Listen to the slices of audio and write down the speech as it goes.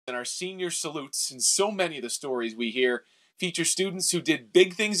and our senior salutes, and so many of the stories we hear feature students who did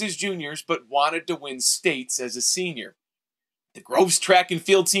big things as juniors but wanted to win states as a senior. The Grove's track and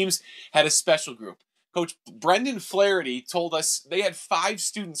field teams had a special group. Coach Brendan Flaherty told us they had 5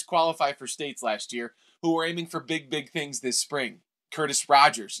 students qualify for states last year who were aiming for big things this spring. Curtis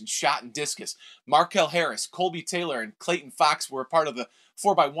Rogers in shot and discus, Markel Harris, Colby Taylor, and Clayton Fox were a part of the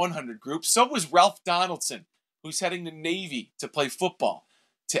 4x100 group. So was Ralph Donaldson, who's heading to Navy to play football.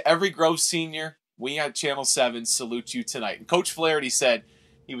 To every Grove senior, we at Channel 7 salute you tonight. And Coach Flaherty said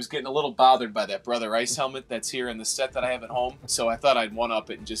he was getting a little bothered by that Brother Rice helmet that's here in the set that I have at home. So I thought I'd one-up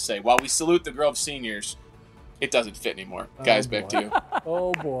it and just say, while we salute the Grove seniors, it doesn't fit anymore. Guys, back to you.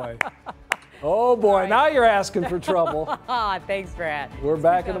 Oh, boy. Oh, boy. Now you're asking for trouble. Thanks, Brad. We're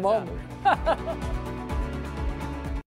back in a moment.